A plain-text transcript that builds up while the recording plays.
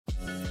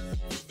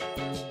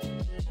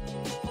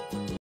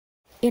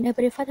In a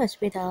private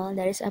hospital,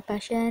 there is a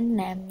patient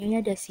named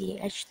Nyonya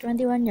Desi, aged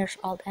 21 years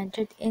old,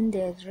 entered in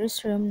the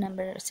restroom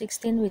number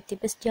 16 with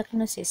typus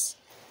diagnosis.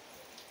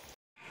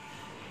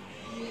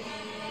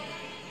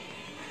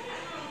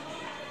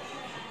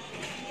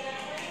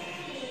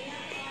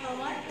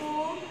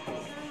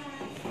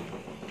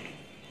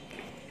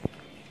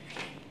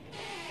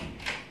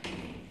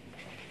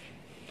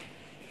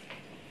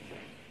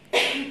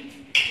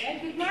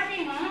 Good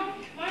morning, Mom.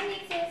 Morning,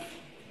 sis.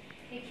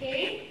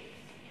 Okay.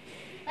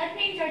 Let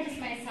me introduce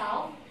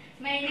myself.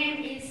 My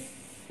name is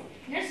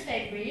Nurse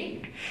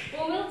Febri,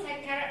 who will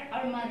take care of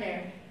our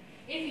mother.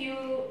 If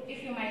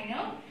you might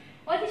know,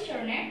 what is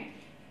your name?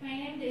 My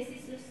name is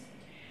Desi.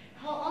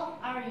 How old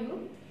are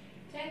you?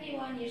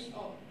 21 years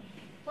old.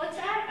 What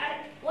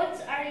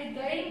are you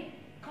going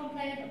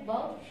complain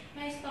about?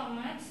 My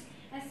stomach,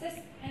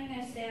 acid and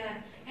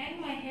nausea, and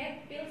my head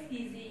feels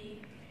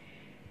dizzy.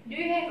 Do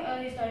you have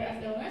a history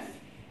of illness?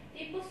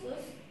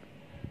 Typhus.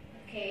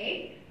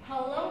 Okay.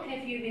 How long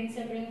have you been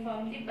suffering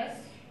from typhus?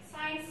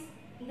 Since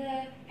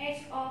the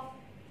age of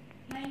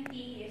 90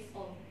 years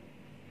old.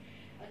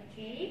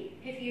 Okay.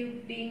 Have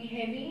you been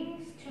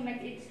having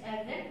stomach aches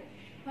often?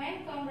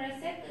 When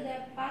compressed to the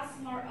past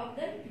more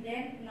often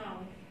than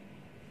now.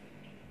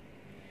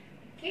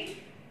 Okay.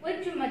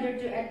 What do mother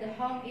do at the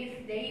home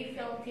if they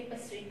feel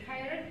typhus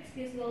recurrent?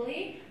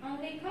 Usually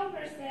only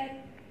compressed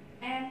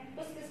and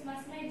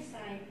Puspitasari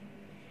medicine.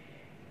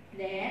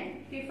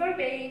 Then, before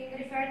being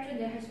referred to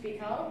the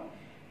hospital,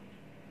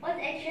 what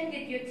action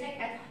did you take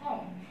at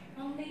home?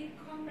 Only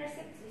compressed.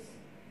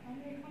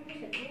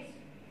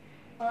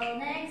 Well,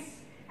 next,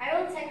 I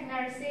will take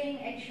nursing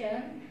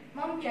action.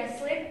 Mom, just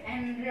sleep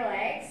and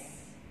relax.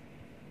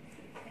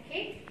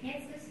 Okay?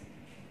 Yes, sis.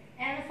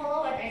 And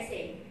follow what I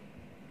say.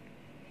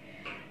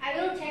 I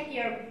will check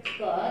your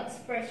blood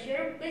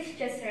pressure. Please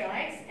just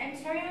relax. I'm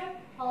sorry, Mom.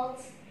 Hold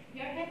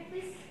your head,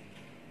 please.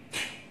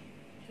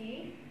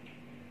 Okay.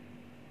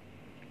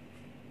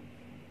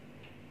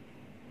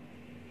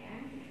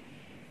 Yeah.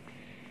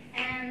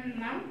 And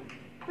Mom,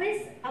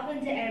 please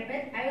open the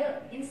airbag. I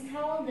will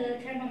install the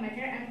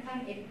thermometer and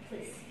clamp it,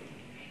 please.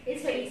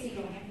 It's so easy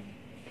going.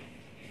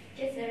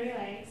 Just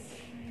relax.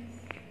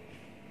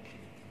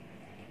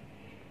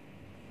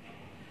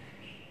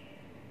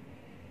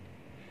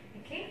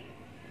 Okay.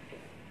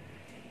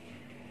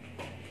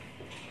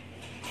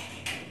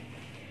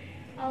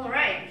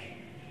 Alright.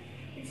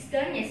 It's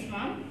done, yes,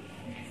 Mom.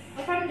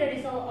 From the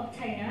result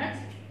obtained,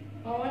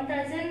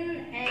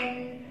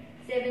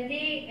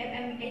 1070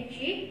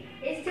 mmHg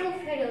is still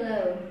very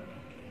low.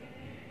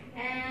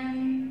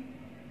 And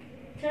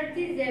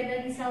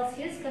 37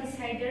 Celsius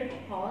considered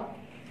hot.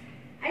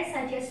 I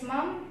suggest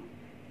Mom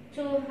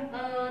to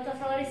total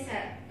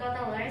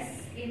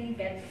rest in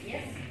bed,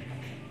 yes?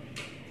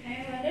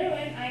 I wonder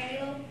when I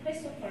will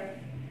recover.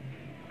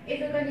 If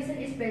the condition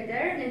is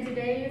better than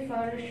today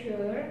for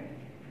sure,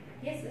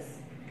 Yes, sis.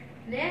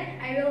 then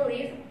I will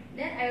leave,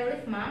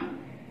 Mom.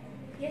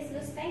 Yes,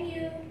 sis. Thank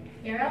you.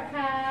 You're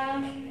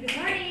welcome. Good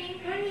morning.